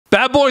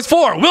Bad Boys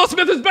 4. Will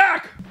Smith is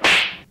back.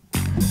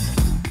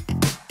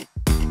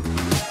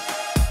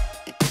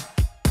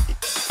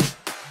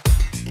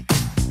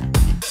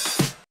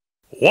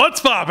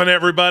 What's poppin',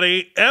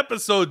 everybody?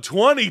 Episode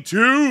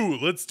 22.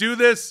 Let's do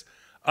this.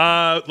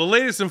 The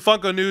latest in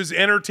Funko news,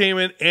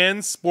 entertainment,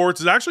 and sports.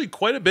 There's actually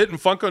quite a bit in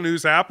Funko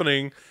news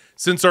happening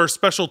since our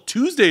special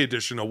Tuesday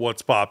edition of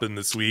What's Poppin'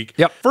 this week.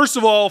 Yep. First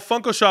of all,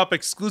 Funko Shop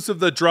exclusive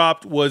that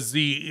dropped was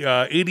the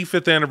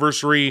 85th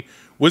anniversary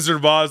Wizard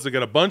of Oz. They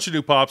got a bunch of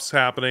new pops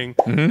happening,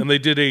 and they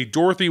did a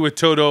Dorothy with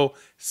Toto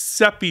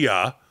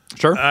sepia.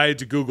 Sure. I had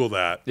to Google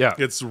that. Yeah.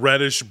 It's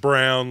reddish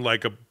brown,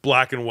 like a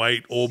black and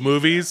white old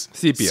movies.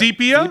 Sepia.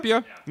 Sepia?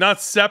 Sepia? Not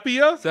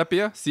sepia?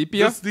 Sepia?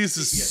 Sepia? This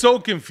is so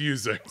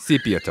confusing.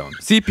 Sepia tone.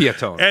 Sepia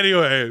tone.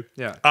 Anyway,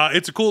 Yeah.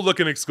 It's a cool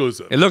looking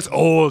exclusive. It looks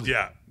old.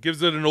 Yeah.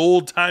 Gives it an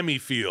old timey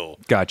feel.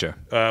 Gotcha.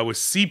 With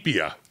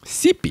sepia.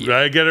 Sepia. Did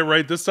I get it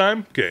right this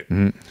time?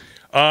 Okay.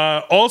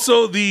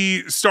 Also,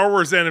 the Star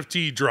Wars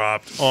NFT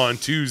dropped on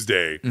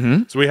Tuesday.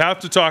 So we have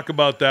to talk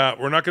about that.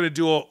 We're not going to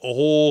do a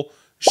whole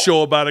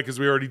show about it because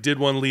we already did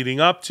one leading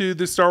up to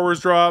the Star Wars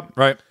drop.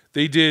 Right.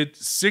 They did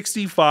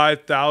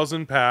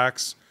 65,000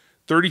 packs,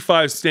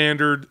 35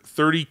 standard,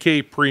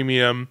 30K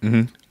premium.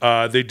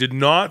 They did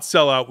not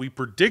sell out. We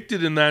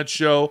predicted in that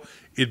show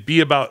it'd be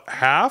about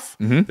half.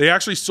 They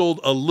actually sold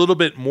a little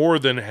bit more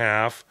than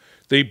half.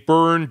 They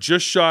burned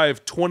just shy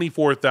of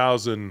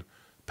 24,000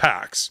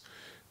 packs.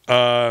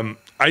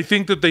 I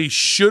think that they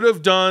should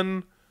have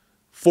done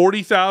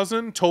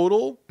 40,000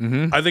 total.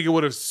 I think it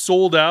would have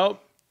sold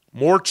out.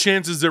 More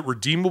chances at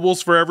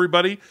redeemables for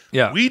everybody.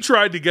 Yeah. We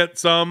tried to get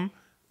some.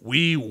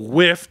 We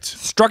whiffed.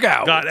 Struck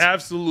out. Got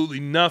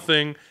absolutely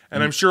nothing.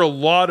 And I'm sure a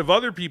lot of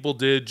other people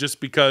did just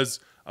because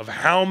of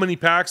how many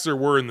packs there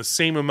were in the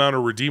same amount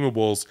of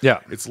redeemables. Yeah.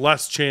 It's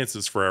less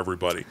chances for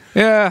everybody.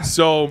 Yeah.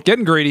 So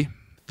Getting greedy.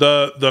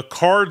 the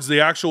cards,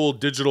 the actual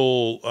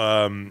digital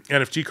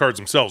NFT cards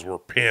themselves were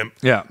pimped.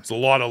 Yeah. It's a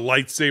lot of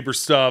lightsaber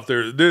stuff.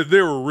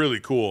 They were really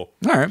cool.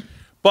 All right.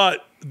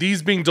 But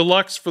these being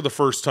deluxe for the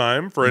first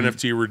time for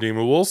NFT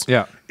redeemables,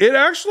 Yeah. it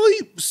actually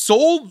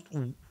sold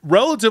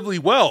relatively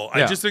well.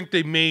 Yeah. I just think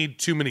they made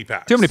too many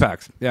packs. Too many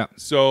packs. Yeah.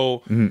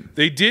 So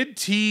they did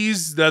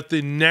tease that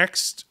the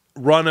next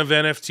run of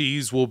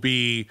NFTs will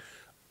be,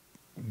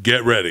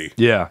 get ready,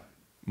 Yeah.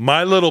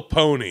 My Little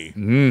Pony.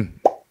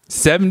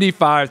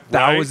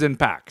 75,000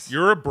 packs.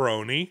 You're a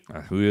brony.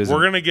 Who is We're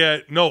going to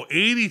get,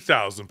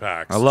 80,000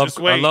 packs. I love Just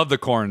wait. I love the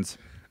corns.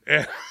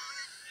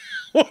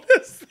 What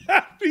does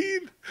that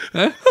mean? I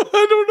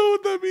don't know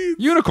what that means.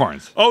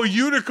 Unicorns. Oh,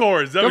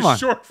 unicorns. That Come was on.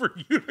 short for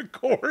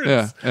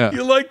unicorns. Yeah.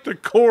 You like the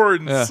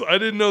corns. Yeah. I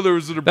didn't know there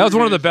was an That was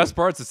one of the abbreviation. best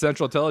parts of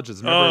Central Intelligence.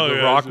 Remember Oh, The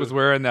yeah, Rock the- was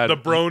wearing that The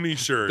brony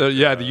shirt.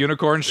 the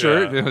unicorn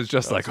shirt. Yeah. It was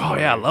just like, oh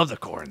yeah, I love the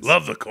corns.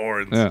 Love the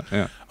corns. Yeah,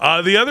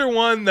 yeah. The other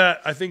one that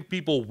I think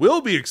people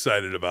will be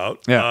excited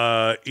about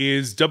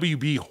is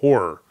WB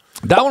Horror.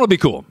 That one will be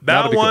cool. That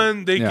That'll be one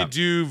cool. they Yeah. could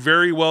do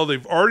very well.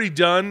 They've already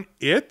done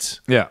it.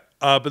 Yeah.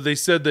 But they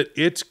said that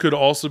it could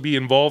also be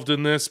involved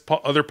in this.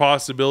 Other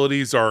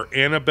possibilities are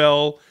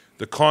Annabelle,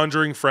 the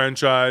Conjuring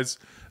franchise,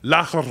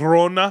 La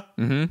Llorona,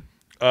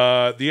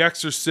 The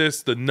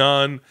Exorcist, The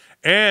Nun,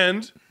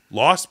 and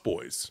Lost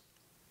Boys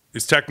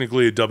is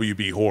technically a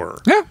WB Horror.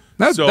 Yeah.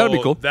 That'd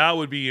be cool. That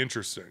would be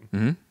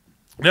interesting.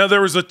 Now,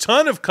 there was a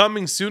ton of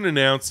coming soon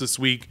announced this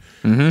week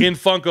in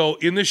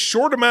Funko in this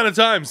short amount of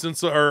time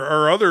since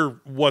our other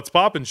What's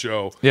Poppin'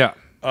 show. Yeah.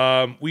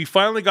 We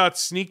finally got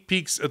sneak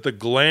peeks at the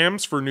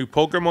glams for new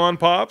Pokemon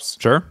pops.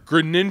 Sure.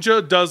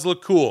 Greninja does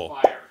look cool.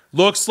 Fire.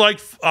 Looks like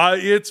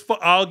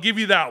I'll give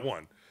you that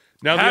one.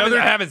 Now I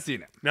haven't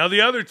seen it. Now the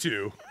other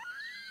two,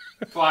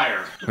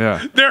 Fire.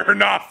 Yeah. they're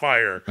not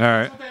fire. All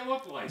right. That's what they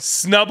look like.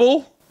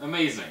 Snubble,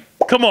 Amazing.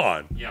 come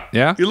on. Yeah.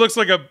 Yeah. He looks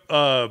like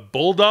a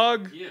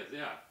bulldog. He is,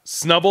 yeah.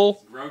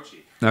 Snubble Roachy.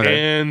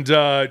 Okay. and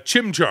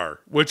Chimchar,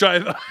 which I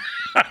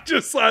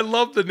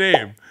love the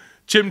name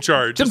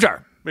Chimchar. It just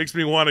Chimchar. makes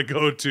me want to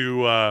go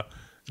to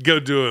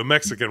a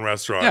Mexican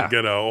restaurant Yeah. and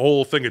get a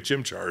whole thing of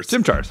Chimchars.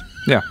 Chimchars.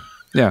 Yeah.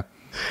 Yeah.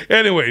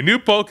 Anyway, new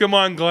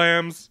Pokemon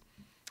glams,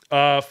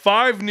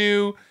 5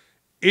 new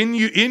in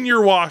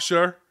your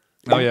washer.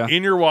 Oh, yeah.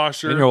 In your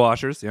washer. In your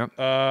washers. Yeah.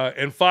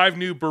 And 5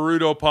 new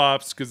Boruto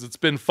pops because it's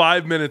been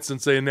 5 minutes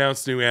since they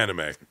announced new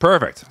anime.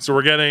 Perfect. So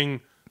we're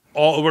getting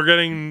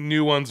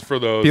new ones for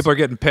those. People are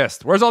getting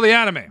pissed. Where's all the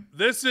anime?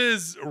 This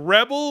is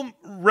Rebel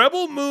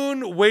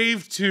Moon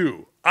Wave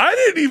 2. I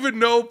didn't even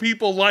know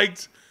people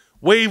liked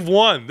Wave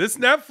 1. This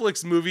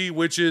Netflix movie,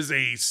 which is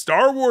a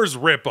Star Wars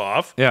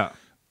ripoff, Yeah.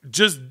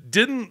 just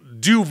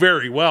didn't do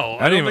very well.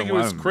 I don't didn't think it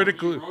even- was I-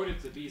 critically. He wrote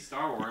it to be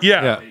Star Wars.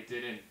 Yeah. Yeah. They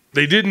didn't.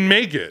 They didn't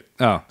make it.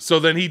 Oh. So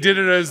then he did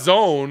it as his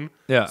own.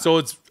 Yeah. So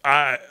it's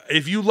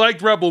if you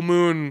liked Rebel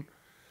Moon,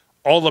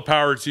 all the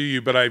power to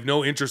you. But I have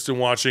no interest in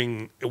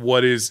watching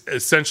what is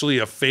essentially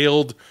a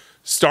failed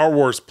Star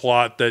Wars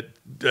plot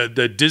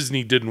that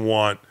Disney didn't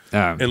want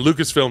and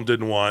Lucasfilm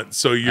didn't want.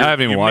 So you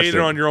haven't even watched made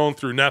it on your own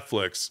through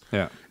Netflix.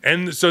 Yeah.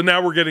 And so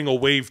now we're getting a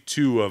wave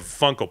 2 of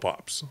Funko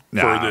Pops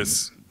for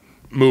this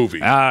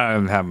movie. I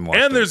haven't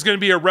watched And it. there's going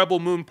to be a Rebel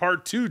Moon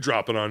Part 2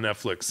 dropping on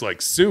Netflix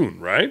like soon,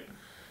 right?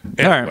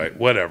 Anyway,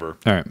 whatever.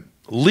 All right.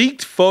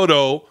 Leaked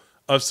photo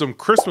of some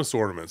Christmas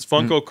ornaments,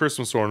 Funko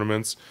Christmas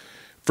ornaments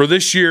for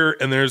this year,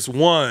 and there's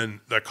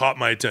one that caught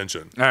my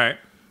attention. All right.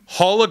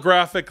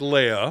 Holographic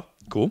Leia.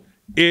 Cool.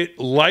 It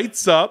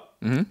lights up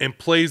and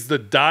plays the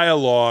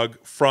dialogue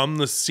from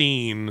the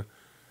scene.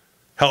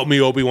 Help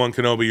me, Obi-Wan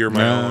Kenobi, you're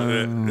my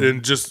own.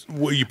 And just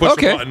you push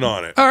a button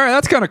on it. All right,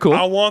 that's kind of cool.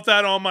 I want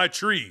that on my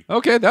tree.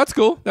 Okay, that's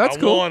cool. That's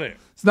cool. I want it.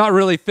 It's not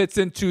really fits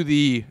into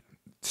the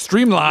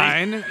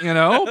streamline, you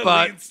know,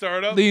 but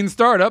lean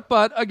startup.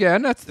 But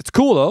again, it's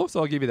cool though, so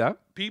I'll give you that.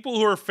 People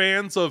who are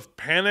fans of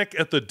Panic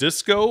at the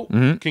Disco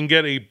can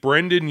get a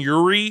Brendan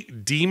Urie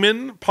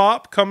Demon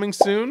Pop coming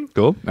soon.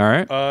 Cool. All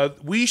right.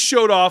 We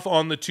showed off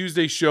on the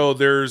Tuesday show.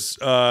 There's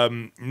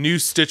new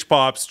Stitch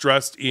Pops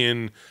dressed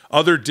in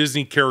other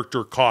Disney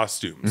character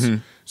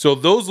costumes. So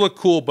those look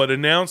cool, but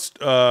announced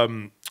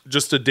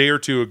just a day or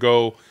two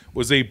ago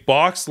was a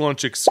box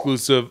lunch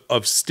exclusive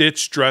of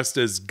Stitch dressed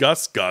as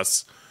Gus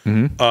Gus,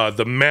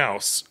 the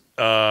mouse.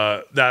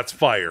 That's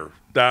fire.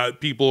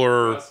 That people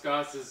are.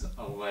 Gus is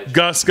a legend.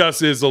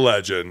 Gus is a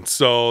legend.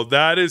 So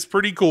that is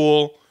pretty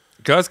cool.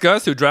 Gus,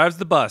 who drives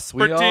the bus.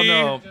 We all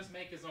know. Just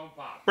make his own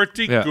pop.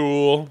 Pretty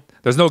cool.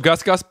 There's no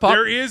Gus pop.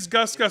 There is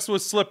Gus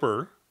with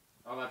Slipper.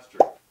 Oh, that's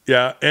true.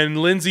 Yeah, and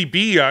Lindsay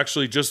B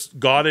actually just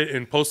got it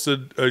and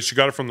posted. She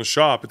got it from the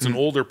shop. It's an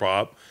older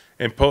pop,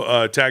 and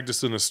tagged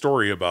us in a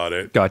story about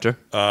it. Gotcha.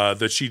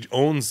 That she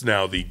owns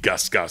now the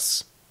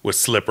Gus with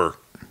Slipper.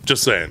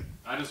 Just saying.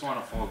 I just want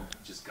a full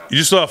just Gus. You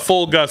just saw a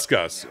full Gus.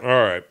 Yeah.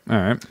 All right.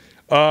 All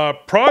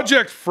right.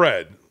 Project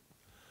Fred.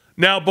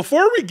 Now,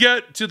 before we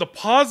get to the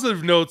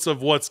positive notes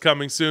of what's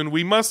coming soon,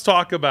 we must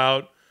talk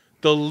about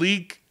the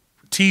leak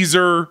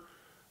teaser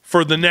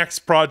for the next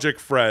Project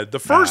Fred. The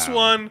first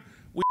one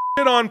we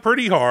hit on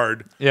pretty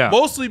hard,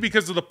 mostly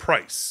because of the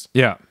price.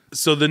 Yeah.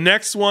 So the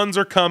next ones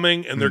are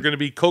coming, and they're going to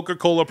be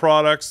Coca-Cola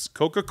products,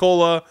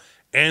 Coca-Cola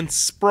and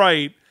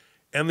Sprite,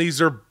 and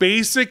these are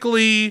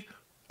basically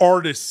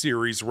artist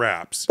series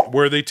wraps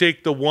where they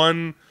take the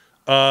one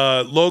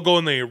logo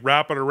and they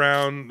wrap it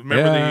around.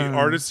 Remember the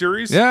artist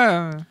series?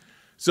 Yeah.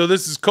 So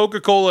this is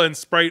Coca-Cola and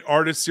Sprite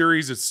artist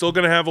series. It's still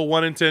going to have a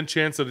 1 in 10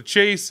 chance at a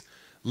chase.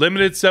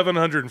 Limited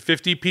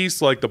 750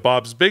 piece like the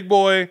Bob's Big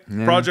Boy,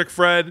 Project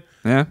Fred.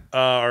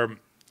 Yeah.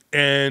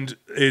 And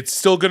it's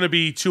still going to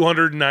be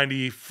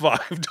 $295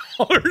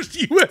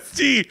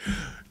 USD.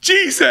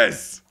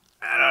 Jesus!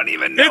 I don't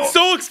even know. It's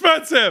so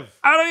expensive.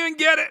 I don't even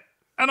get it.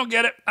 I don't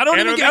get it. I don't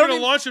And even are get they it. going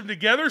to launch them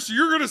together? So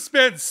you're going to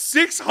spend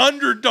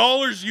 $600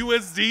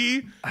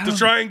 USD to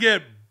try and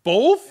get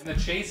both? And the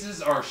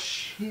chases are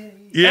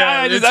shitty.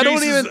 Yeah, I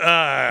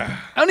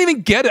don't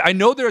even get it. I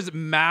know there's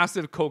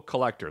massive Coke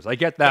collectors. I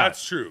get that.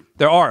 That's true.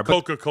 There are. But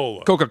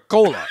Coca-Cola.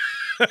 Coca-Cola.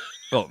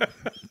 Oh,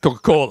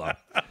 Coca-Cola.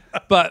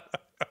 But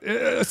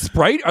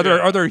Sprite?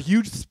 Are there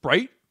huge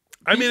Sprite?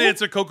 I mean,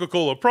 it's a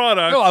Coca-Cola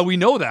product. No, we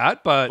know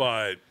that, but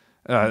Models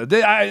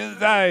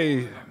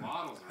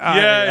are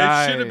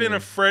it should have been a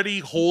Freddy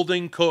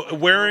holding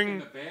wearing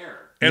the bear.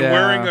 and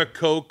wearing a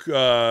Coke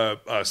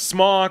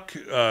smock.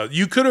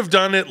 You could have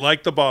done it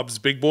like the Bob's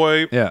Big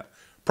Boy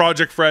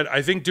Project Fred.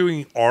 I think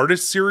doing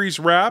artist series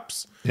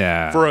wraps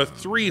for a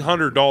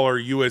 $300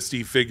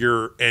 USD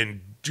figure,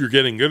 and you're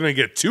going to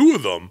get two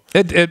of them.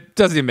 It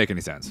doesn't even make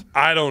any sense.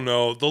 I don't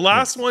know. The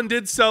last one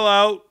did sell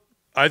out.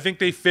 I think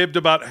they fibbed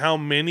about how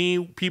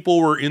many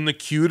people were in the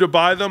queue to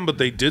buy them, but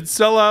they did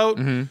sell out.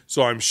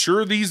 So I'm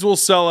sure these will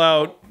sell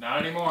out.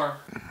 Not anymore.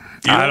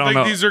 You don't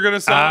think these are going to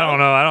sell out? I don't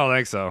know. I don't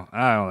think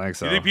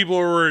so. You think people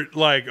were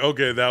like,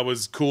 okay, that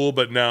was cool,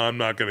 but now I'm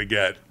not going to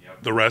get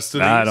the rest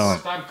of these? I don't.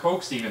 First time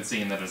Coke's even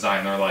seen the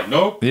design. They're like,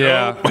 nope.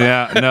 Yeah. nope.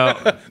 Yeah. No.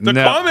 The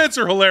comments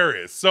are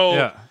hilarious.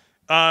 So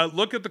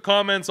look at the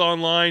comments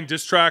online,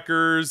 Diss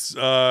Trackers.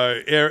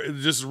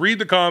 Just read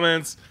the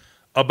comments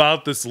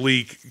about this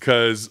leak,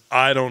 because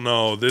I don't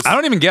know. I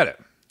don't even get it.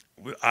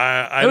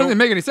 I It doesn't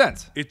make any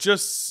sense. It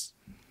just,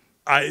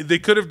 they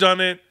could have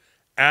done it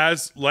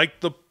as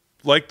like the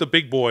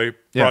Big Boy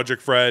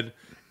Project Fred,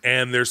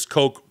 and there's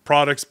Coke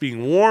products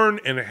being worn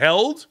and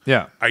held.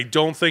 Yeah. I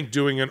don't think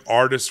doing an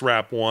artist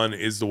wrap one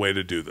is the way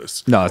to do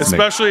this. No,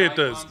 especially at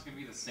this. Icons can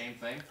be the same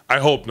thing. I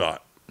hope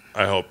not.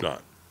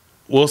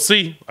 We'll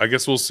see. I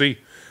guess we'll see.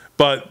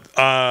 But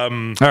all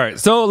right,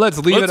 so let's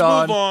leave it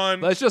on. Move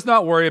on. Let's just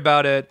not worry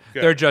about it. Okay.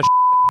 They're just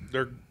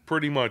They're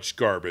pretty much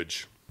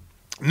garbage.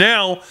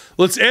 Now,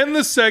 let's end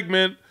this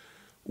segment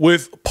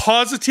with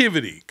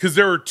positivity, because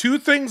there are two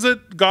things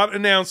that got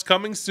announced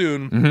coming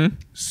soon.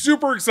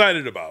 Super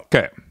excited about.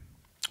 okay.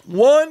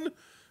 One,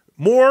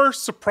 more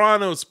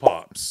Sopranos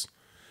pops.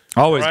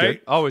 Always Right?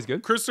 good. Always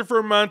good.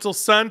 Christopher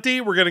Montalsanti,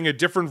 we're getting a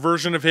different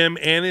version of him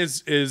and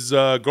his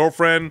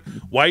girlfriend,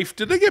 wife.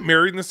 Did they get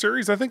married in the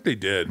series? I think they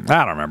did.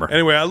 I don't remember.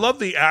 Anyway, I love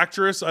the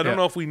actress. I don't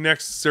know if we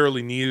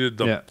necessarily needed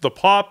the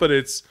pop, but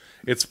it's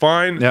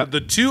fine. Yeah.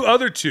 The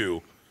other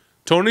two,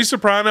 Tony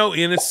Soprano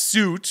in a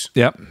suit.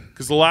 Yep.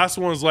 Because the last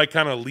one was like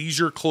kind of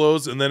leisure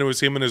clothes, and then it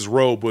was him in his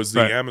robe was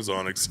the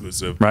Amazon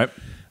exclusive. Right.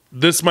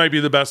 this might be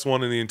the best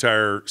one in the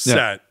entire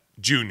set.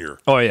 Junior.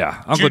 Oh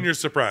yeah, Junior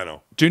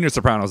Soprano. Junior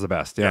Soprano's the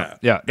best. Yeah.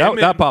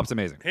 That pop's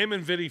amazing. Him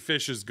and Vinny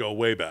Fishes go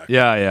way back.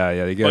 Yeah.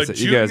 You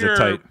guys are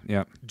tight.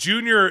 Yeah.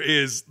 Junior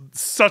is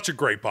such a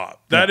great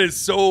pop. That is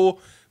so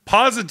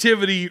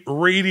positivity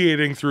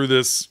radiating through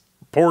this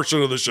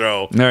portion of the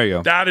show. There you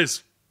go. That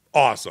is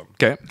awesome.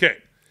 Okay.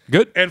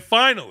 Good. And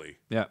finally,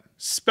 yeah.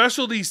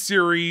 Specialty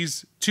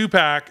series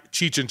 2-pack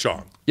Cheech and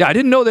Chong. Yeah, I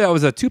didn't know that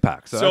was a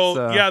 2-pack.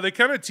 So yeah, they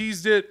kind of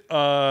teased it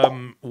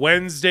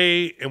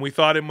Wednesday, and we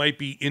thought it might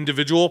be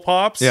individual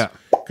pops. Yeah.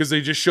 Because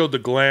they just showed the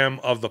glam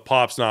of the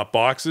pops, not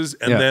boxes.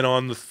 And then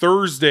on the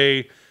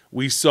Thursday,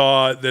 we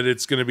saw that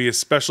it's going to be a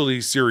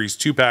specialty series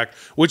 2-pack,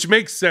 which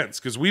makes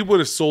sense because we would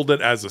have sold it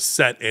as a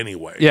set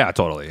anyway. Yeah,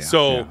 totally. Yeah.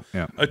 So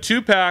a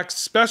 2-pack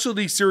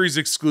specialty series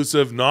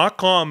exclusive, not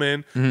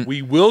common.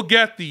 We will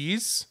get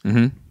these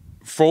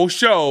full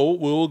show.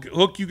 We'll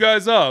hook you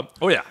guys up.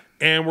 Oh yeah.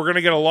 And we're going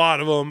to get a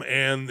lot of them,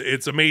 and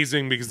it's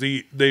amazing because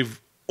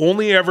they've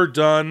only ever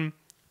done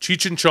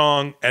Cheech and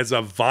Chong as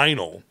a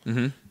vinyl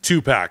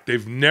 2-pack.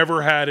 They've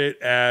never had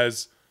it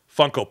as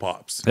Funko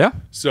Pops. Yeah.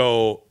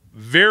 So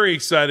very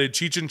excited,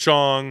 Cheech and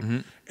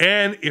Chong.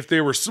 And if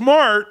they were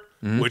smart,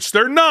 which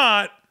they're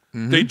not,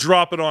 they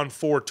drop it on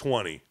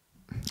 420.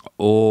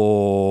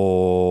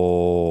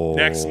 Oh.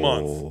 Next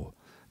month.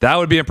 That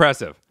would be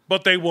impressive.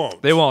 But they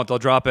won't. They won't. They'll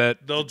drop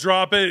it. They'll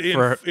drop it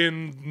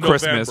in November.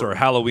 Christmas or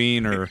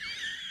Halloween or,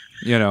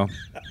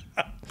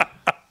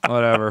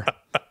 whatever.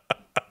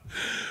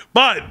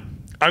 But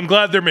I'm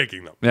glad they're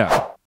making them.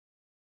 Yeah.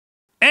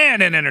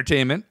 And in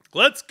entertainment.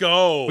 Let's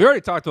go. We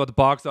already talked about the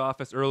box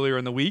office earlier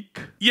in the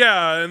week.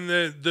 Yeah, and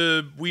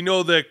we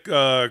know that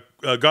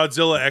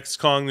Godzilla X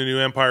Kong: The New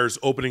Empire is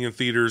opening in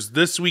theaters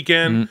this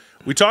weekend.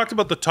 We talked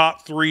about the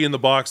top 3 in the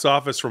box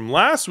office from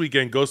last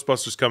weekend,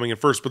 Ghostbusters coming in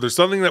first, but there's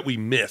something that we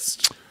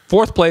missed.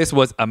 4th place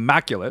was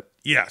Immaculate.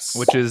 Yes.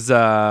 Which is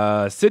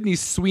Sydney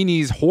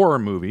Sweeney's horror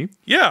movie.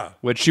 Yeah.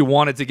 Which she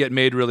wanted to get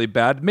made really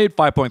bad. Made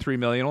 $5.3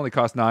 million. Only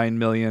cost $9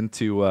 million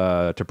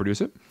to produce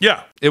it.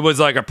 Yeah. It was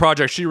like a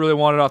project she really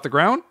wanted off the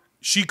ground.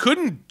 She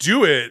couldn't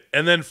do it,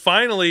 and then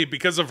finally,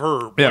 because of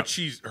her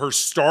her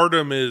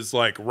stardom is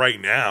like right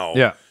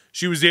now,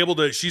 she was able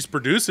to. She's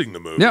producing the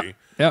movie,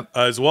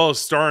 as well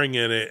as starring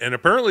in it, and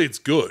apparently it's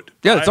good.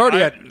 Yeah, it's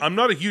already. I'm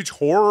not a huge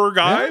horror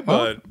guy,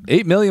 but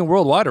 $8 million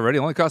worldwide already.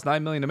 Only cost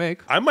 $9 million to make.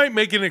 I might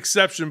make an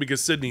exception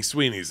because Sydney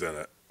Sweeney's in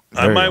it.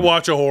 I might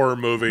watch a horror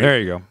movie. There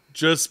you go.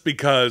 Just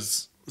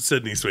because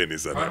Sydney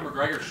Sweeney's in it. Conor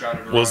McGregor shot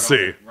it. We'll see.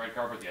 On the red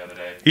carpet the other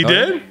day. He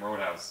did?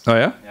 Roadhouse. Oh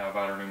yeah. Yeah,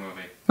 about her new movie.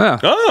 Yeah.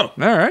 Oh,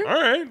 all right.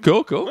 All right.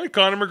 Cool. Like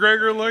Conor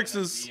McGregor likes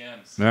his.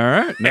 DMs. All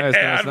right. Nice.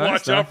 I'd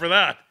watch out for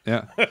that.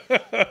 Yeah.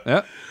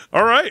 Yeah.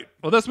 All right.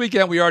 Well, this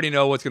weekend we already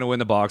know what's going to win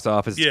the box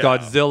office. It's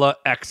Godzilla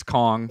X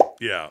Kong.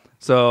 Yeah.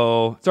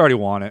 So it's already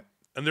won it.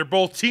 And they're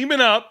both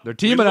teaming up. They're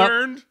teaming up.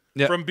 Learned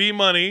from B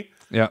Money.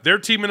 Yeah. They're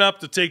teaming up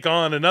to take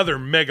on another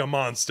mega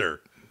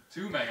monster.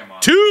 2 mega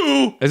monsters.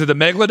 2? Is it the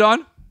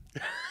Megalodon?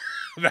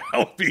 That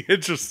would be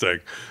interesting.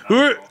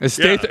 Is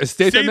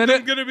Statham in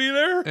it? going to be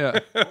there? Yeah.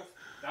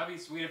 That'd be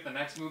sweet if the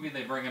next movie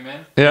they bring him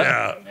in.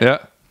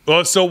 Yeah.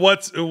 Well, so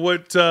what?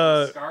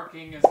 Scar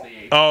King is the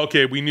ape. Oh,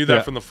 okay. We knew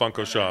that from the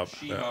Funko shop.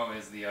 Shimo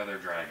is the other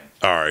dragon.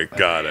 All right,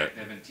 got it.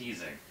 They've been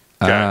teasing.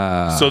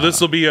 Okay. So this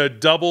will be a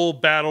double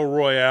battle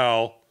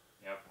royale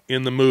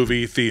in the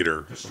movie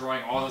theater.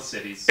 Destroying all the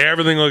cities.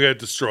 Everything will get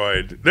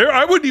destroyed. There,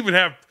 I wouldn't even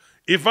have.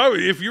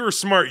 If you were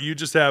smart, you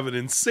just have an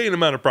insane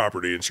amount of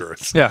property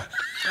insurance. Yeah.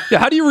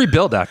 How do you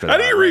rebuild after that? How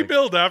do you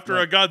rebuild after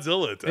a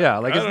Godzilla attack?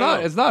 Yeah,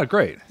 it's not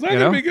great. It's not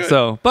gonna be good.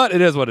 So, but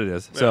it is what it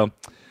is. Yeah. So,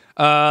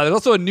 there's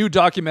also a new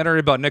documentary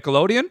about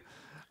Nickelodeon.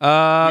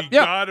 We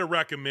gotta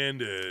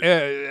recommend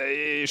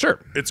it. Sure.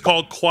 It's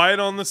called Quiet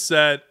on the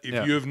Set.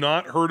 If you have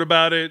not heard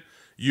about it,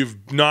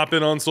 you've not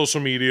been on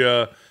social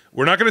media.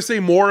 We're not going to say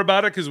more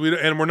about it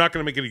we're not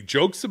going to make any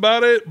jokes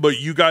about it. But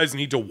you guys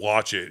need to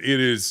watch it. It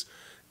is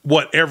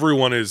what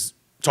everyone is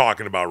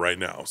talking about right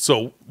now.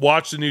 So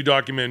watch the new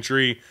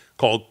documentary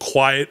called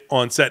Quiet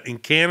on Set in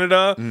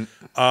Canada.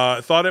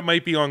 Thought it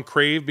might be on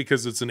Crave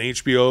because it's an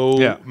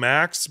HBO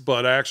Max,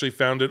 but I actually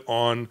found it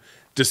on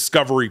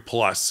Discovery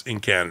Plus in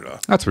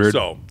Canada. That's weird.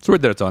 So it's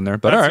weird that it's on there,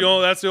 but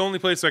that's the only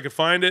place I could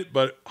find it,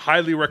 but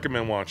highly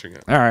recommend watching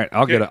it. All right,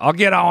 I'll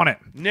get on it.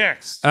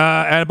 Next.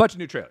 And a bunch of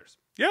new trailers.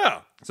 Yeah.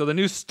 So the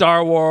new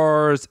Star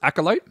Wars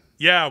Acolyte.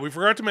 Yeah, we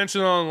forgot to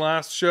mention it on the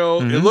last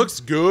show. It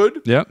looks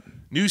good. Yep.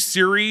 New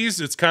series.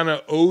 It's kind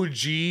of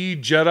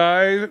OG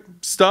Jedi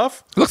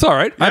stuff. Looks all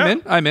right. Yeah.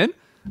 I'm in.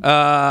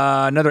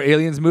 Another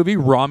Aliens movie,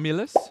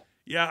 Romulus.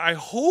 Yeah, I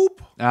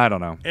hope. I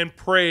don't know. And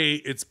pray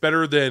it's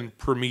better than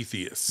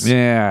Prometheus.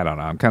 Yeah, I don't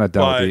know. I'm kind of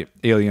done with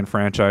the Alien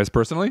franchise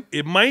personally.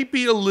 It might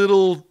be a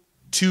little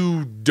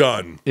too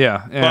done.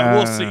 Yeah. But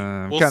we'll see.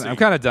 I'm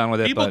kind of done with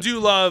it. People do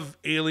love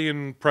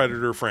Alien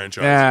Predator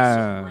franchises.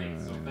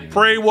 Yeah.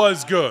 Prey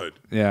was good.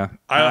 Yeah.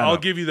 I'll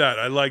give you that.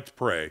 I liked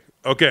Prey.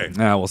 Okay.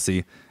 We'll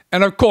see.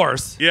 And of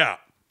course, yeah,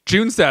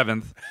 June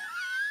 7th,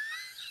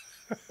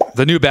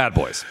 The new Bad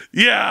Boys.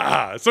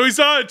 Yeah. So we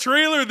saw a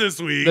trailer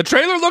this week. The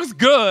trailer looks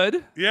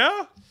good.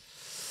 Yeah.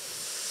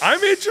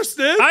 I'm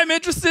interested. I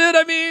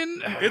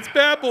mean, it's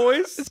Bad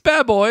Boys. It's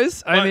Bad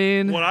Boys. But I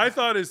mean, what I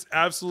thought is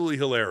absolutely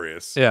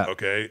hilarious. Yeah.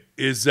 Okay.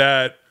 Is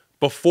that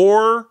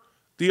before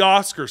the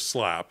Oscar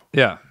slap,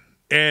 yeah,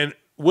 and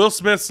Will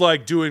Smith's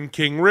like doing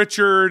King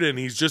Richard, and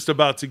he's just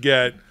about to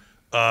get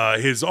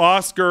his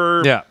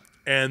Oscar. Yeah.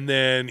 And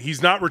then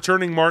he's not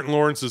returning Martin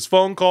Lawrence's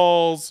phone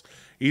calls.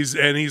 He's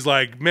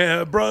like,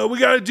 man, bro, we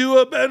got to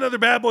do another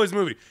Bad Boys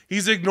movie.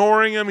 He's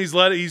ignoring him. He's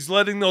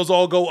letting those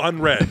all go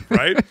unread,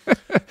 right?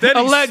 Then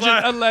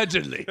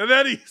allegedly. And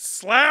then he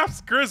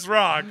slaps Chris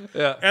Rock.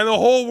 Yeah. And the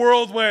whole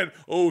world went,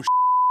 oh,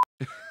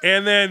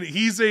 and then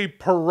he's a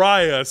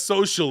pariah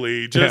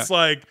socially, just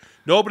like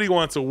nobody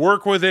wants to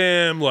work with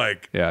him.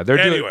 Like, yeah,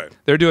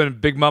 they're doing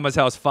Big Mama's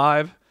House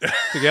 5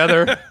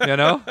 together, you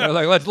know? They're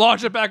like, let's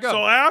launch it back up.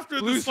 So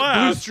after the slap,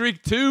 Blue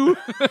Streak 2.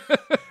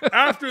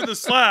 after the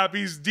slap,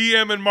 he's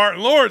DMing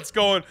Martin Lawrence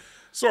going,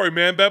 sorry,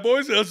 man, Bad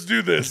Boys, let's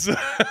do this.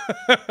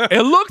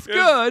 It looks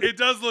good. It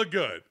does look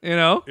good. You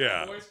know?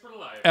 Yeah. Boys for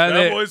life. And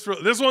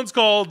This one's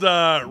called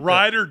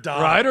Ride or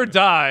Die. Ride or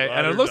Die. Ride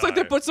and or it looks like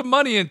Die. they put some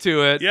money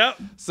into it. Yep.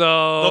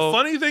 So The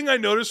funny thing I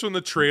noticed from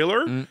the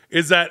trailer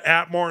is that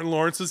at Martin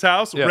Lawrence's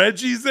house, Yeah.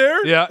 Reggie's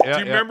there. Yeah, Do you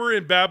remember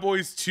in Bad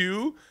Boys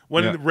 2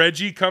 when Yeah.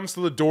 Reggie comes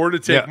to the door to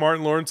take Yeah.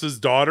 Martin Lawrence's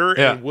daughter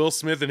Yeah. and Will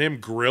Smith and him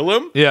grill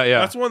him? Yeah, yeah.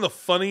 That's one of the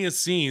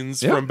funniest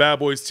scenes Yeah. from Bad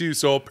Boys 2.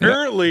 So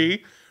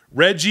apparently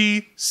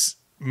Reggie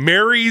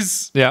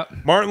marries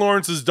Martin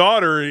Lawrence's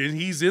daughter and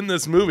he's in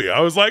this movie. I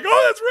was like,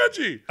 oh, that's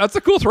Reggie. That's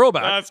a cool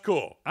throwback. That's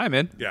cool. I'm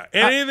in. Yeah.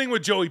 And anything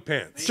with Joey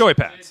Pants. Joey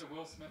Pants. The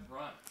Will Smith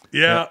run.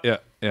 Yeah.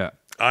 Yeah.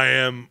 I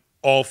am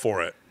all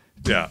for it.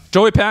 Yeah.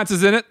 Joey Pants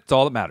is in it. It's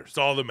all that matters. It's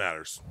all that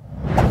matters.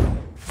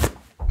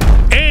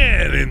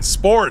 And in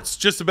sports,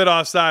 just a bit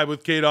offside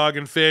with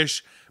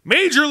kdogandfish,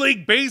 Major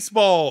League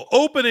Baseball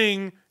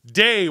opening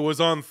day was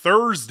on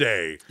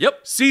Thursday. Yep.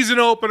 Season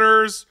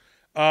openers.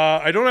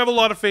 I don't have a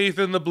lot of faith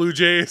in the Blue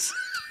Jays.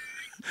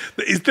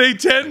 They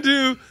tend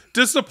to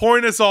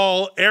disappoint us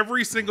all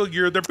every single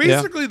year. They're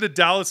basically the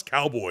Dallas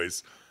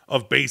Cowboys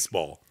of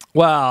baseball.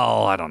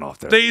 Well, I don't know if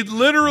They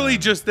literally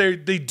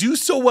they do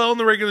so well in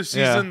the regular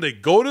season. Yeah. They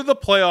go to the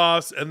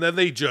playoffs and then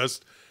they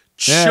just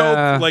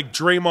choke like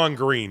Draymond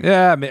Green.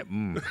 Yeah,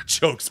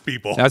 Chokes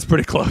people. that's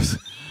pretty close.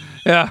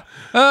 Yeah.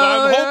 So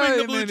I'm hoping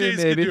the Blue Jays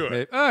can do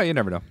it. Oh, you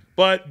never know.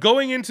 But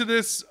going into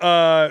this,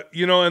 and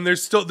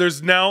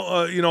there's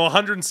now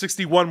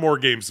 161 more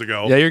games to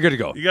go. Yeah, you're good to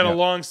go. You got a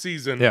long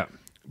season. Yeah.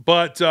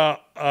 But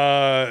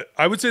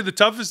I would say the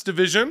toughest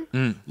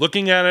division,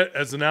 looking at it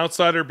as an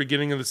outsider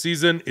beginning of the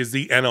season, is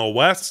the NL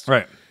West.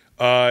 Right.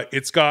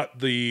 It's got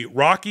the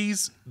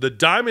Rockies, the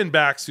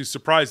Diamondbacks, who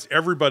surprised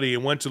everybody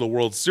and went to the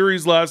World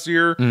Series last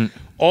year.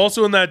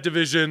 Also in that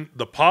division,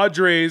 the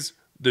Padres,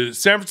 the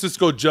San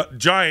Francisco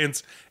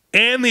Giants,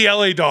 and the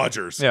LA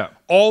Dodgers. Yeah.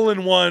 All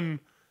in one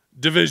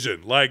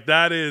division. Like,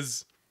 that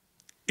is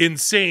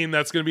insane.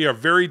 That's going to be a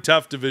very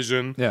tough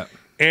division. Yeah.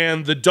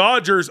 And the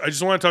Dodgers, I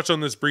just want to touch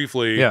on this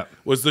briefly,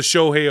 was the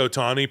Shohei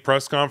Ohtani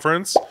press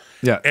conference.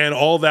 Yeah. And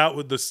all that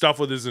with the stuff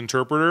with his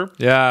interpreter.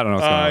 Yeah, I don't know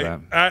what's going on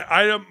with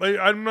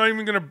that. I'm not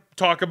even going to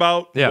talk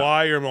about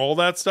why or all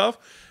that stuff.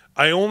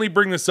 I only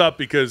bring this up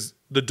because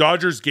the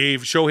Dodgers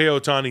gave Shohei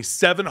Ohtani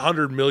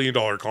 $700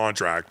 million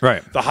contract.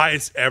 Right. The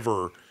highest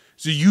ever.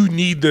 So you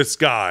need this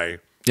guy.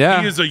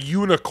 Yeah. He is a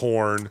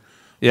unicorn.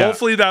 Yeah.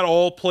 Hopefully that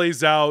all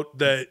plays out,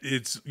 that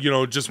it's,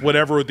 just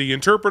whatever with the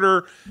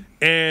interpreter,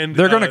 and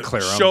they're going to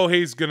clear him.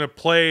 Shohei's going to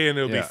play and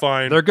it'll be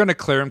fine. They're going to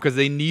clear him because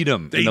they need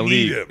him in the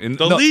league.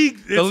 The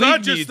league, it's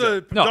not just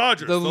the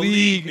Dodgers. The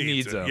league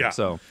needs him. Yeah.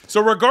 So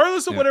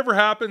regardless of whatever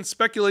happens,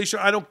 speculation,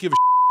 I don't give a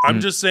I'm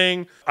just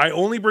saying, I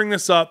only bring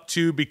this up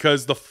too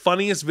because the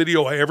funniest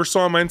video I ever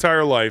saw in my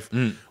entire life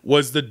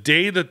was the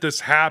day that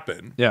this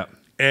happened. Yeah.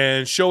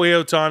 And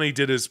Shohei Ohtani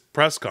did his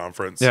press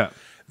conference. Yeah.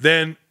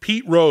 Then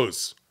Pete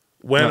Rose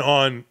went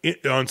on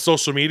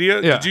social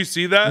media. Yeah. Did you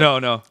see that?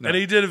 No. And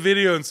he did a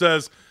video and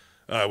says,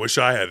 I wish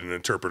I had an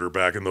interpreter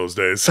back in those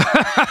days.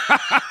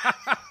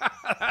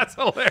 That's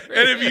hilarious.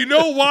 And if you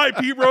know why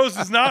Pete Rose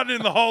is not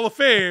in the Hall of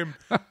Fame,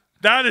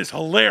 that is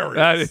hilarious.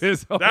 That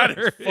is That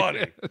is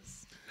funny.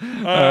 Nice.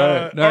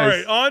 All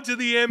right, on to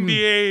the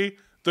NBA.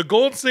 The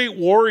Golden State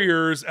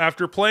Warriors,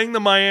 after playing the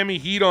Miami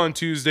Heat on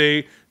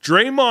Tuesday,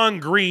 Draymond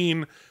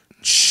Green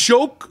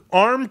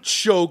arm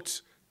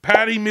choked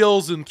Patty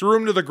Mills and threw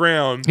him to the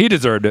ground. He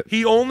deserved it.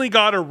 He only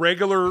got a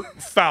regular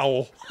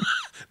foul,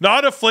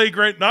 not a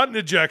flagrant, not an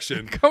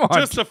ejection. Come on.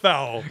 Just a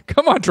foul.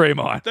 Come on,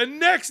 Draymond. The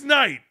next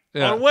night,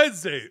 on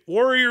Wednesday,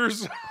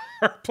 Warriors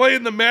are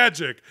playing the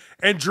Magic,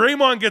 and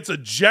Draymond gets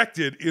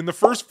ejected in the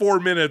first 4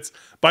 minutes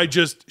by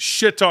just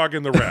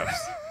shit-talking the refs.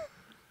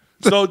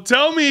 So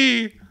tell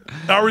me,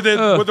 were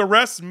the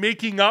refs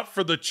making up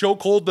for the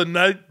chokehold the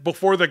night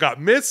before that got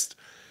missed?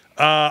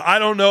 I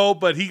don't know,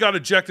 but he got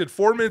ejected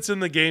 4 minutes in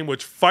the game,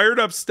 which fired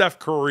up Steph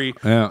Curry,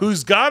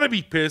 who's got to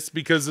be pissed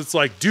because it's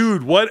like,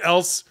 dude, what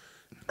else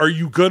are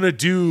you going to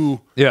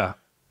do? Yeah.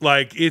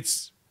 Like,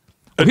 it's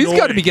Well, he's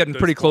got to be annoying getting at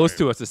pretty this close point.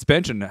 to a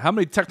suspension. How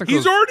many technicals?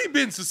 He's already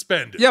been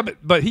suspended. Yeah,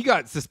 but he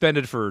got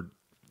suspended for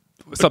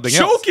something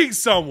else. Choking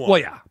someone. Well,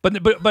 yeah, but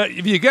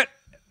if you get,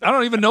 I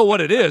don't even know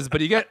what it is,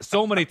 but you get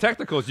so many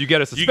technicals, you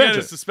get a suspension. You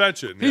get a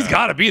suspension. He's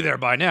got to be there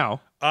by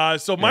now.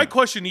 So my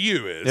question to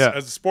you is, Yeah.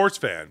 as a sports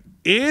fan,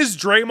 is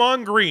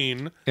Draymond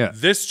Green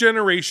this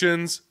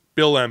generation's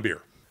Bill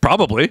Laimbeer?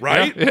 Probably.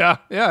 Right? Yeah.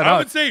 I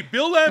would say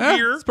Bill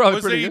Laimbeer it's probably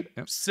was pretty a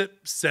good.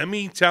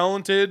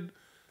 semi-talented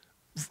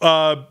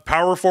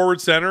power forward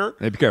center.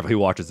 Hey, be careful. He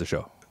watches the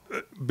show.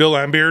 Bill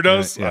Laimbeer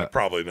does? Yeah.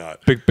 Probably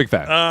not. Big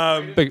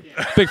fan. Big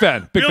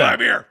fan. Big Bill fan.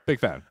 Laimbeer.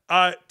 Big fan.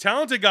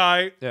 Talented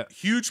guy. Yeah.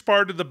 Huge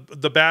part of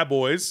the Bad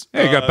Boys.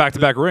 Yeah, he got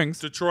back-to-back rings.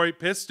 Detroit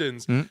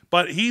Pistons.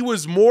 But he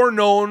was more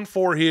known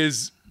for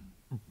his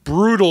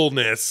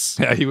brutalness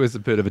Yeah, he was a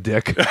bit of a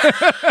dick.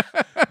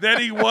 than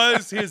he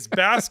was his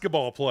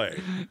basketball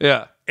play.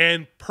 Yeah.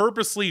 And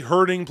purposely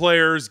hurting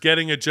players,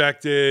 getting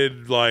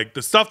ejected, like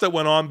the stuff that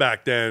went on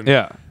back then.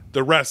 Yeah.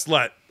 The rest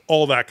let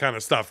all that kind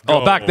of stuff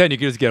go. Oh, back then you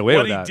could just get away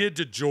what with he that. did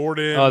to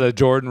Jordan. Oh, the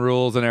Jordan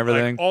rules and like,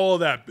 everything. all of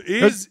that.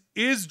 Is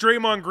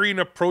Draymond Green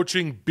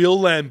approaching Bill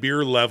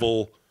Laimbeer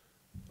level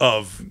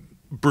of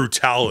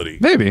brutality?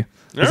 Maybe.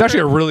 There's All actually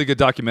a right. really good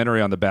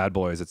documentary on the Bad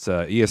Boys. It's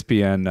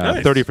ESPN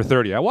Nice. 30 for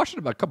 30. I watched it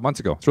about a couple months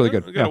ago. It's really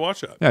good. I gotta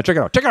watch that. Yeah, check it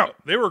out. Check it out.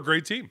 They were a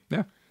great team.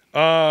 Yeah.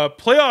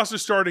 Playoffs are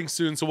starting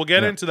soon, so we'll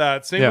get into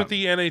that. Same Yeah. with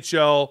the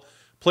NHL.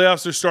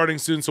 Playoffs are starting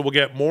soon, so we'll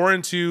get more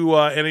into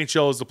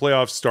NHL as the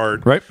playoffs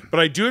start. Right. But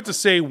I do have to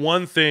say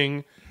one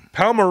thing.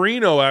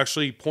 Palmerino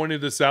actually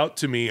pointed this out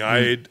to me.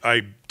 I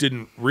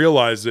didn't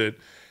realize it,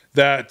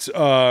 that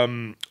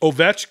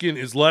Ovechkin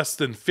is less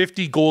than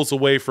 50 goals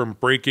away from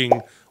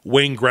breaking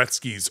Wayne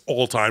Gretzky's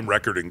all-time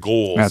record in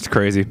goals. That's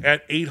crazy.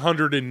 At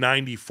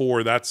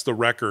 894, that's the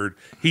record.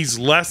 He's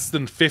less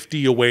than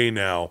 50 away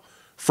now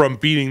from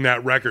beating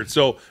that record.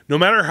 So no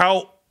matter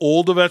how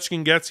old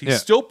Ovechkin gets, he's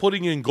still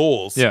putting in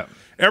goals. Yeah.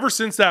 Ever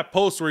since that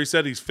post where he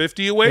said he's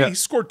 50 away, he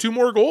scored 2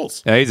 more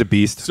goals. Yeah, he's a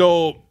beast.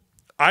 So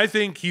I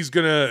think he's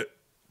going to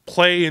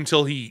play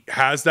until he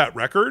has that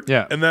record.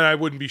 Yeah. And then I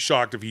wouldn't be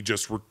shocked if he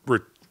just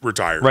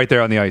retired. Right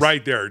there on the ice.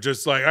 Right there.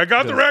 Just like, I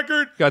got the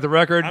record. Got the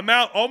record. I'm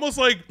out. Almost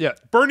like Yeah.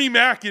 Bernie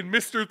Mac in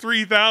Mr.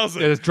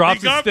 3000. Yeah, just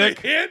drops he got his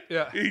stick. the hit.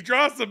 Yeah. He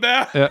drops the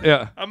bat.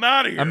 Yeah. I'm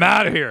out of here. I'm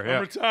out of here. I'm Yeah.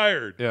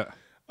 retired. Yeah.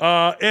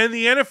 And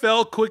the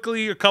NFL,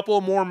 quickly, a couple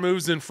of more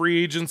moves in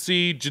free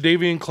agency.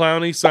 Jadeveon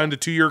Clowney signed a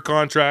 2-year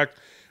contract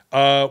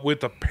with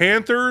the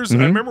Panthers. I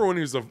remember when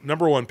he was the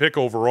 #1 pick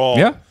overall.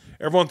 Yeah.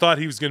 Everyone thought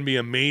he was going to be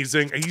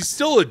amazing. He's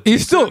still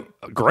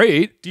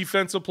great.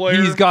 defensive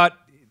player. He's got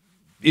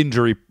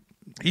injury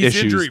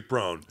issues. injury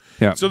prone.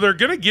 Yeah. So they're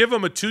going to give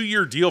him a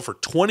 2-year deal for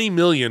 $20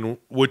 million,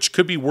 which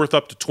could be worth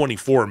up to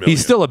 $24 million.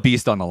 He's still a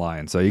beast on the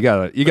line, so you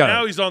gotta.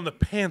 Now he's on the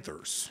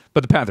Panthers.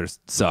 But the Panthers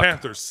suck.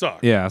 Panthers suck.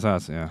 Yeah, so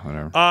that's,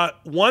 whatever.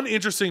 One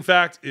interesting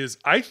fact is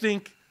I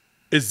think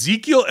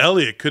Ezekiel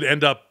Elliott could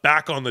end up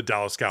back on the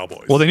Dallas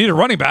Cowboys. Well, they need a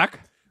running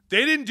back.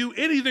 They didn't do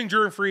anything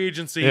during free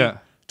agency. Yeah.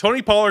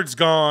 Tony Pollard's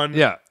gone.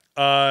 Yeah.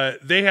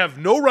 They have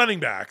no running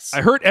backs. I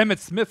heard Emmitt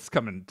Smith's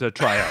coming to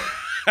try out.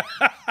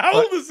 How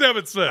old is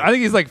Emmitt Smith? I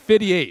think he's like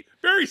 58.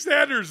 Barry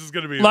Sanders is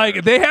going to be Like,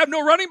 there. they have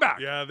no running back.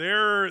 Yeah,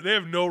 they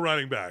have no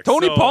running backs.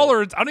 Tony So,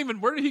 Pollard, I don't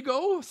even, where did he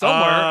go?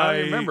 Somewhere. I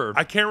don't remember.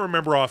 I can't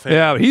remember offhand.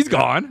 Yeah, but he's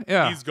gone.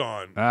 Yeah. He's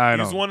gone.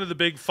 He's one of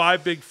the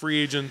five big free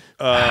agent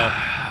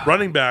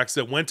running backs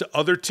that went to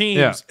other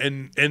teams,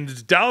 and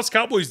the Dallas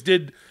Cowboys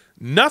did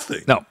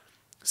nothing. No.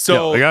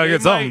 So Yeah, they gotta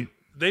get something.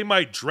 They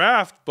might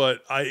draft,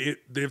 but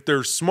if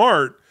they're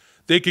smart,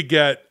 they could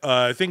get.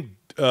 I think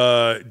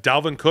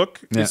Dalvin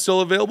Cook is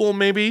still available,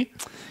 maybe.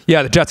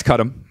 Yeah, the Jets cut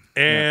him.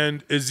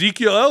 And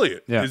Ezekiel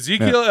Elliott. Yeah.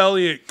 Ezekiel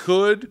Elliott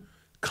could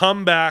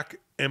come back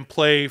and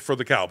play for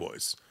the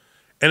Cowboys.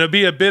 And it'd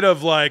be a bit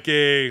of like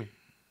hey,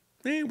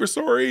 we're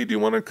sorry. Do you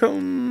want to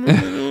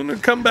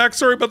come back?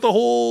 Sorry about the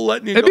whole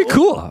letting you It'd go. be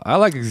cool. I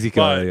like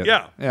Ezekiel But Elliott.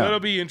 yeah, that'll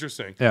be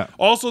interesting. Yeah.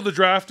 Also, the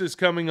draft is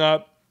coming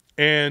up.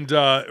 And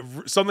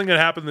something that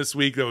happened this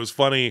week that was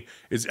funny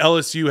is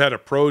LSU had a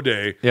pro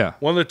day. Yeah.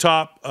 One of the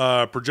top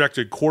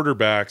projected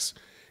quarterbacks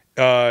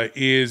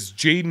is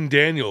Jaden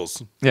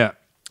Daniels. Yeah.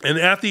 And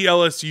at the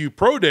LSU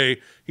pro day,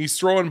 he's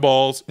throwing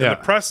balls, and Yeah. the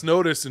press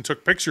noticed and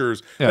took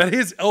pictures that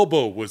his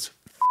elbow was.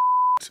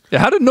 Yeah,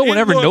 how did no one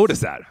ever looks- notice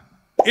that?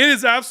 It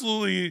is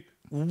absolutely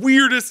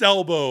weirdest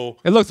elbow.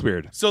 It looks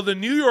weird. So the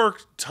New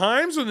York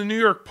Times or the New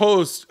York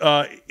Post,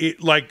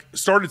 it like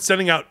started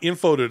sending out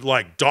info to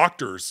like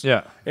doctors,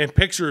 and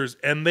pictures,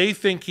 and they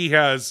think he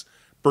has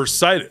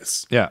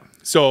bursitis. Yeah.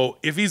 So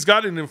if he's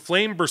got an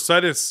inflamed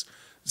bursitis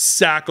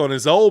sac on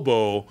his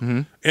elbow,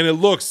 and it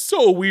looks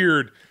so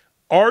weird,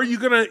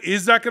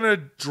 is that gonna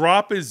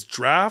drop his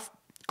draft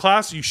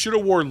class? You should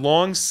have wore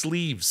long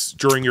sleeves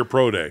during your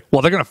pro day.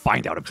 Well, they're going to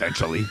find out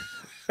eventually.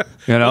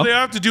 You know? Well, they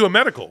have to do a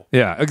medical.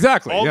 Yeah,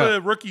 exactly. All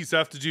the rookies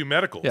have to do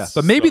medicals. Yeah,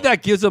 but maybe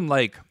that gives them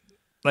like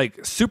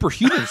like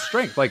superhuman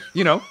strength, like,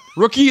 you know,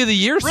 rookie of the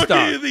year stuff.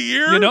 Rookie of the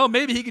year? You know,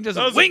 maybe he can just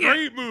wing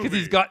it movie. because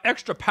he's got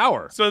extra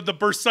power. So the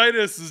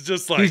bursitis is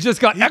just like He's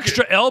just got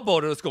extra elbow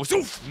to just go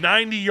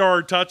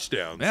 90-yard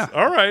touchdowns. Yeah.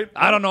 All right.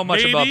 I don't know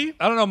much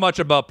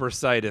about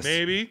bursitis.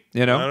 Maybe.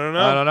 You know?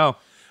 I don't know.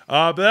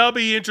 But that'll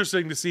be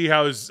interesting to see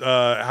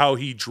how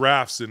he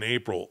drafts in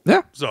April.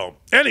 Yeah. So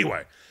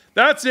anyway,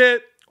 that's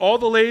it. All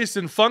the latest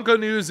in Funko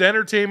news,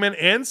 entertainment,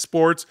 and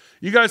sports.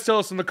 You guys tell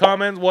us in the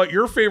comments what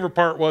your favorite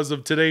part was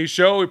of today's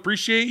show. We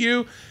appreciate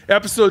you.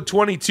 Episode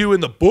 22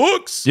 in the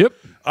books. Yep.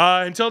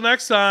 Until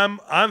next time,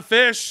 I'm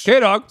Fish.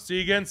 K-Dog. See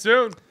you again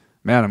soon.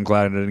 Man, I'm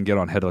glad I didn't get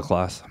on head of the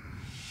class.